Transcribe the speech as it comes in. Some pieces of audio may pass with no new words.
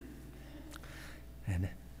And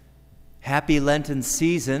happy Lenten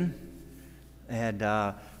season.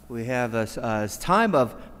 And we have a time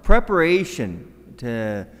of preparation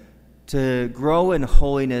to grow in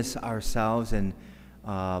holiness ourselves and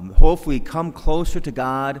hopefully come closer to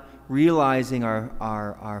God, realizing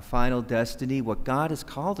our final destiny, what God has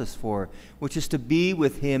called us for, which is to be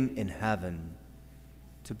with Him in heaven.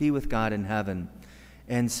 To be with God in heaven.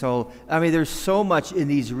 And so, there's so much in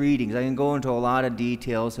these readings. I can go into a lot of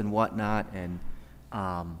details and whatnot, and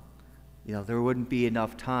there wouldn't be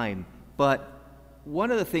enough time. But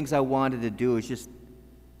one of the things I wanted to do is just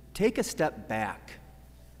take a step back,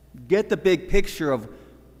 get the big picture of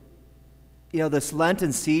this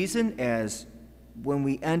Lenten season. As when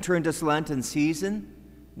we enter into this Lenten season,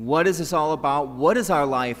 what is this all about? What is our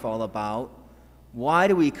life all about? Why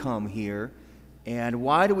do we come here? And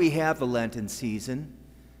why do we have the Lenten season?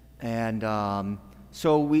 And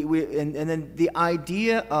so and then the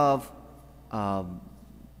idea of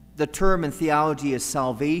the term in theology is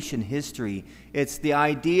salvation history. It's the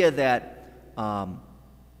idea that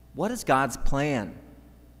what is God's plan?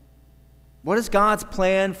 What is God's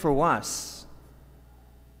plan for us?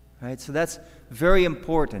 Right? So that's very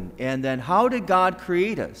important. And then how did God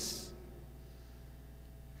create us?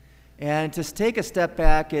 And to take a step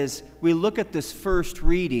back as we look at this first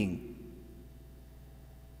reading,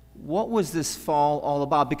 what was this fall all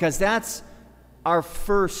about? Because that's our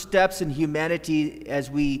first steps in humanity as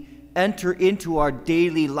we enter into our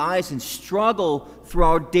daily lives and struggle through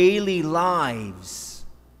our daily lives.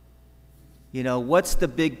 What's the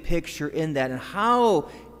big picture in that? And how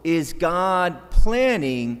is God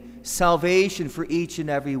planning salvation for each and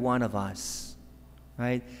every one of us?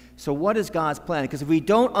 Right? So what is God's plan? Because if we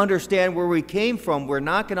don't understand where we came from, we're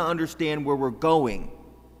not going to understand where we're going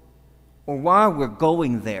or why we're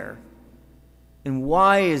going there. And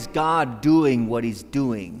why is God doing what He's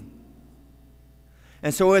doing?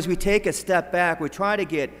 And so as we take a step back, we try to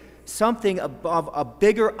get something above a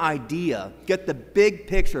bigger idea, get the big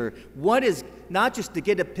picture. What is, not just to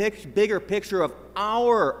get a bigger picture of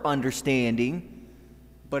our understanding,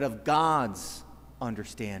 but of God's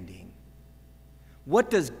understanding.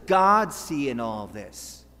 What does God see in all of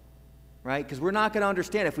this? Right? Because we're not going to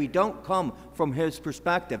understand if we don't come from His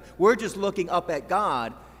perspective. We're just looking up at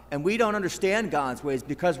God, and we don't understand God's ways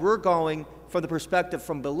because we're going from the perspective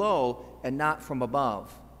from below and not from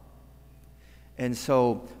above. And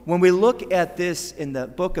so when we look at this in the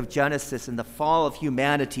book of Genesis and the fall of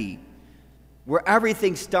humanity, where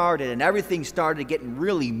everything started, and everything started getting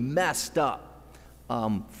really messed up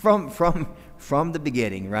from the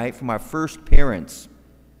beginning, right? From our first parents.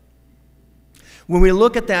 When we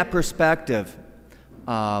look at that perspective,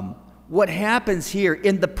 what happens here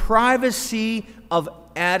in the privacy of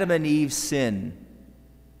Adam and Eve's sin,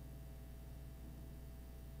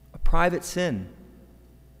 a private sin.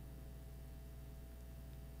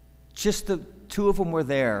 Just the two of them were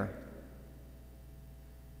there.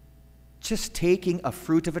 Just taking a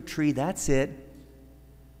fruit of a tree, that's it.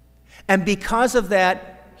 And because of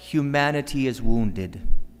that, humanity is wounded.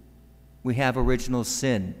 We have original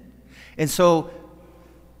sin. And so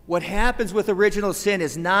what happens with original sin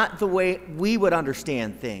is not the way we would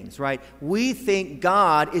understand things, right? We think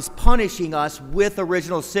God is punishing us with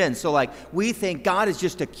original sin. So we think God is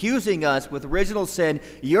just accusing us with original sin.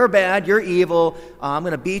 You're bad, you're evil, I'm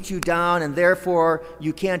going to beat you down, and therefore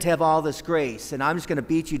you can't have all this grace, and I'm just going to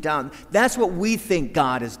beat you down. That's what we think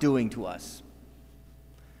God is doing to us.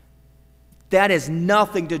 That has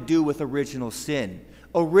nothing to do with original sin.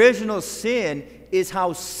 Original sin is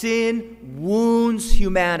how sin wounds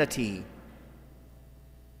humanity.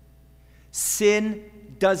 Sin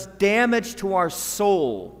does damage to our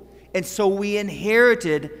soul, and so we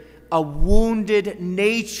inherited a wounded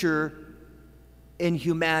nature in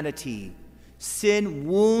humanity. Sin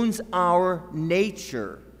wounds our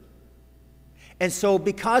nature. And so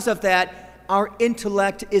because of that, our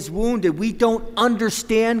intellect is wounded. We don't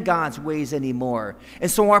understand God's ways anymore.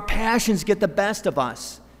 And so our passions get the best of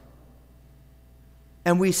us.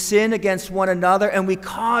 And we sin against one another, and we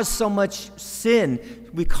cause so much sin.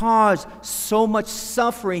 We cause so much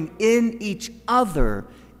suffering in each other,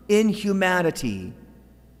 in humanity.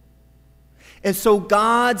 And so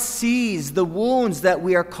God sees the wounds that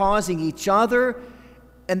we are causing each other,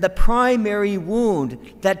 and the primary wound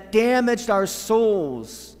that damaged our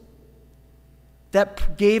souls,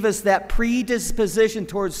 that gave us that predisposition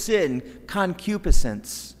towards sin,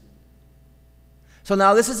 concupiscence. So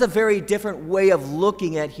now this is a very different way of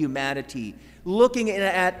looking at humanity, looking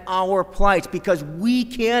at our plight, because we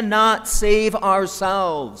cannot save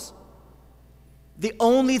ourselves. The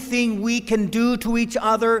only thing we can do to each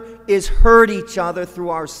other is hurt each other through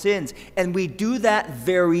our sins. And we do that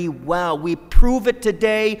very well. We prove it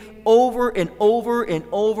today over and over and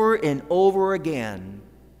over and over again.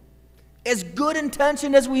 As good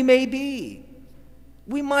intentioned as we may be,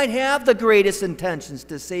 we might have the greatest intentions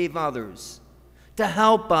to save others, to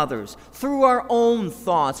help others, through our own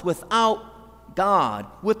thoughts, without God,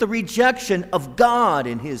 with the rejection of God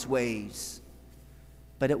in His ways.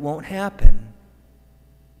 But it won't happen.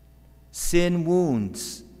 Sin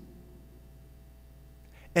wounds.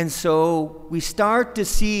 And so we start to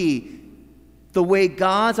see the way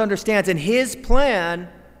God understands and His plan,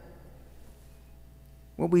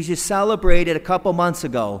 what we just celebrated a couple months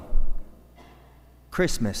ago,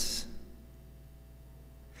 Christmas.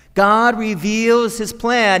 God reveals His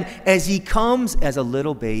plan as He comes as a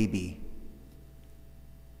little baby.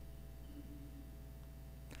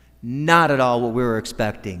 Not at all what we were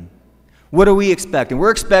expecting. What are we expecting?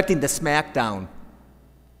 We're expecting the smackdown,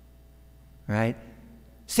 right?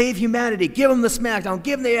 Save humanity. Give them the smackdown.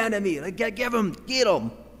 Give them the enemy. Get them.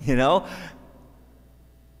 You know?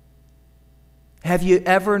 Have you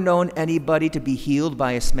ever known anybody to be healed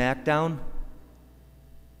by a smackdown?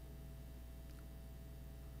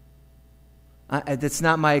 That's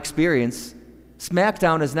not my experience.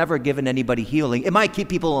 Smackdown has never given anybody healing. It might keep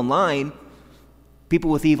people in line,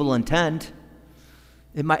 people with evil intent.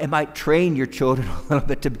 It might train your children a little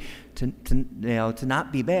bit to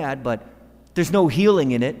not be bad, but there's no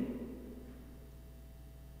healing in it.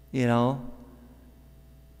 You know,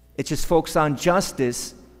 it just focuses on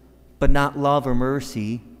justice, but not love or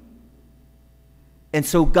mercy. And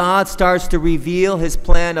so God starts to reveal His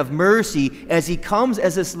plan of mercy as He comes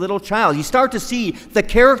as this little child. You start to see the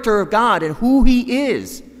character of God and who He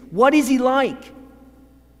is. What is He like?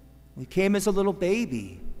 He came as a little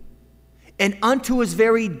baby. And unto His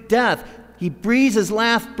very death, He breathes His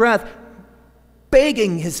last breath,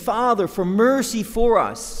 begging His Father for mercy for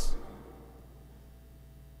us.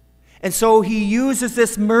 And so He uses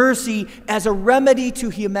this mercy as a remedy to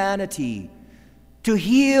humanity, to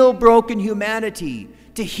heal broken humanity,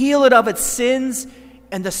 to heal it of its sins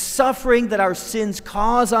and the suffering that our sins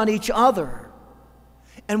cause on each other.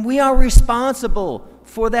 And we are responsible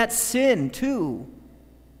for that sin too.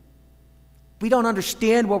 We don't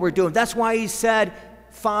understand what we're doing. That's why He said,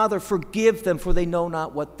 Father, forgive them, for they know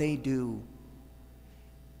not what they do.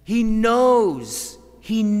 He knows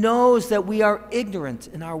that we are ignorant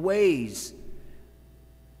in our ways.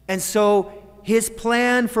 And so His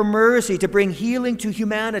plan for mercy to bring healing to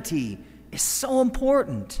humanity is so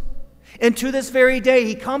important. And to this very day,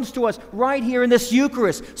 He comes to us right here in this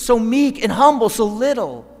Eucharist, so meek and humble, so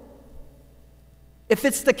little. If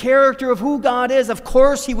it's the character of who God is, of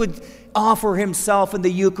course He would offer Himself in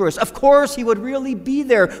the Eucharist. Of course He would really be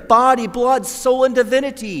there, body, blood, soul, and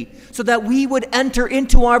divinity, so that we would enter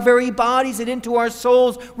into our very bodies and into our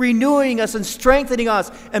souls, renewing us and strengthening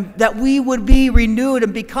us, and that we would be renewed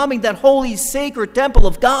and becoming that holy, sacred temple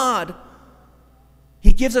of God.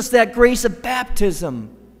 He gives us that grace of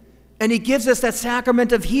baptism, and He gives us that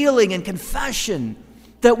sacrament of healing and confession,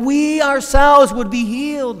 that we ourselves would be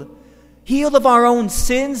healed. Healed of our own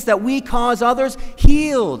sins that we cause others,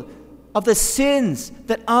 healed of the sins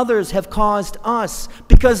that others have caused us.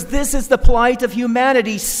 Because this is the plight of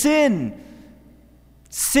humanity, sin.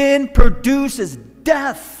 Sin produces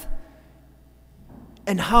death.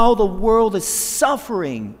 And how the world is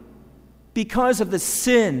suffering because of the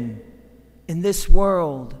sin in this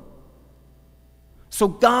world. So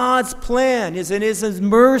God's plan is in His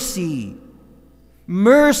mercy.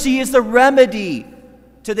 Mercy is the remedy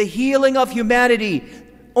to the healing of humanity.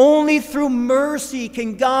 Only through mercy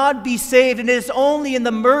can God be saved, and it is only in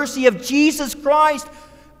the mercy of Jesus Christ,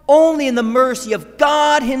 only in the mercy of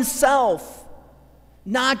God Himself,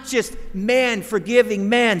 not just man forgiving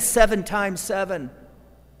man 7 times 7,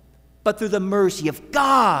 but through the mercy of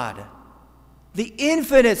God, the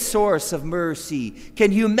infinite source of mercy,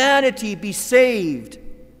 can humanity be saved.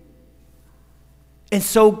 And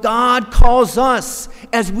so God calls us,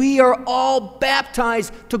 as we are all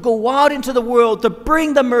baptized, to go out into the world, to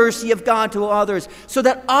bring the mercy of God to others, so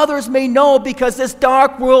that others may know, because this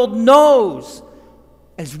dark world knows,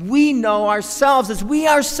 as we know ourselves, as we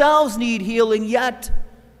ourselves need healing yet,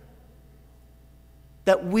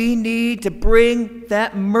 that we need to bring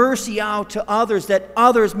that mercy out to others, that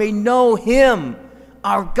others may know Him,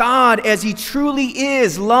 our God, as He truly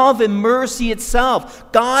is, love and mercy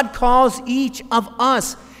itself. God calls each of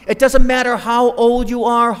us. It doesn't matter how old you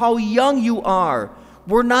are, how young you are.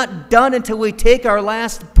 We're not done until we take our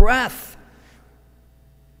last breath.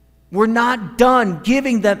 We're not done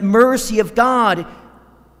giving that mercy of God.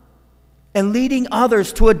 and leading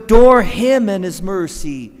others to adore Him and His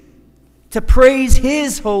mercy, to praise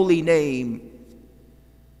His holy name,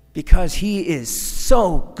 because He is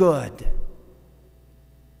so good.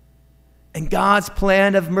 And God's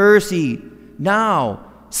plan of mercy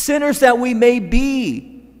now, sinners that we may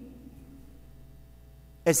be,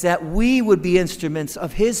 is that we would be instruments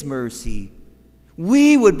of His mercy.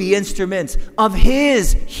 We would be instruments of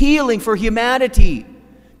His healing for humanity.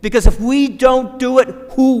 Because if we don't do it,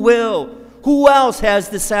 who will? Who else has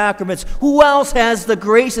the sacraments? Who else has the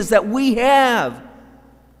graces that we have?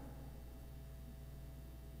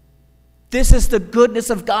 This is the goodness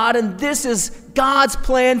of God, and this is God's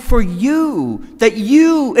plan for you, that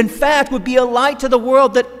you, in fact, would be a light to the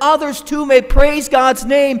world, that others too may praise God's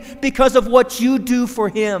name because of what you do for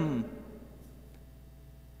Him.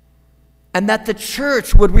 And that the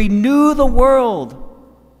church would renew the world,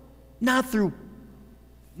 not through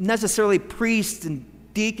necessarily priests and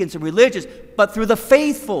deacons and religious, but through the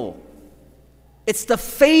faithful. It's the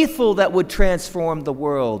faithful that would transform the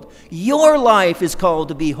world. Your life is called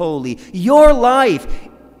to be holy. Your life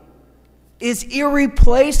is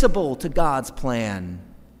irreplaceable to God's plan.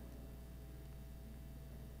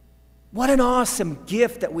 What an awesome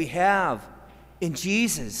gift that we have in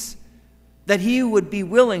Jesus, that He would be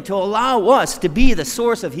willing to allow us to be the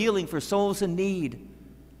source of healing for souls in need.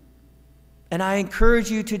 And I encourage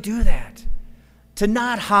you to do that, to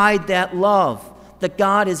not hide that love that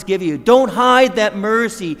God has given you. Don't hide that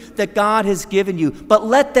mercy that God has given you, but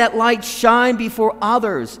let that light shine before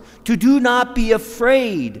others. To do not be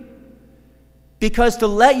afraid, because to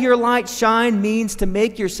let your light shine means to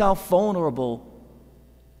make yourself vulnerable,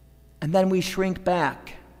 and then we shrink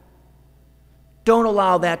back. Don't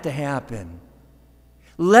allow that to happen.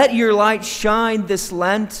 Let your light shine this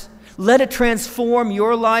Lent. Let it transform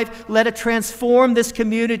your life. Let it transform this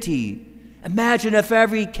community. Imagine if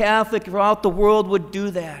every Catholic throughout the world would do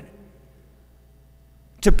that.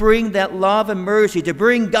 To bring that love and mercy, to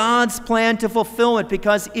bring God's plan to fulfillment,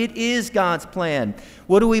 because it is God's plan.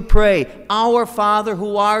 What do we pray? Our Father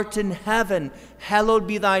who art in heaven, hallowed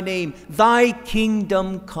be thy name. Thy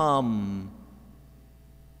kingdom come.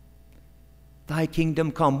 Thy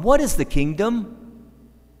kingdom come. What is the kingdom?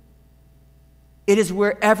 It is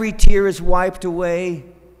where every tear is wiped away,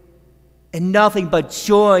 and nothing but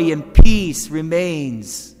joy and peace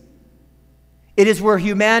remains. It is where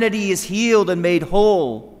humanity is healed and made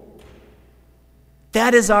whole.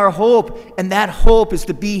 That is our hope, and that hope is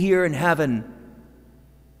to be here in heaven.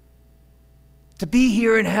 To be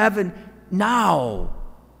here in heaven now.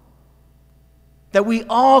 That we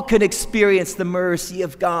all can experience the mercy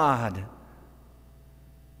of God.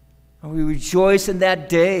 And we rejoice in that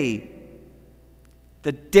day.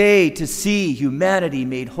 The day to see humanity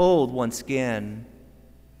made whole once again.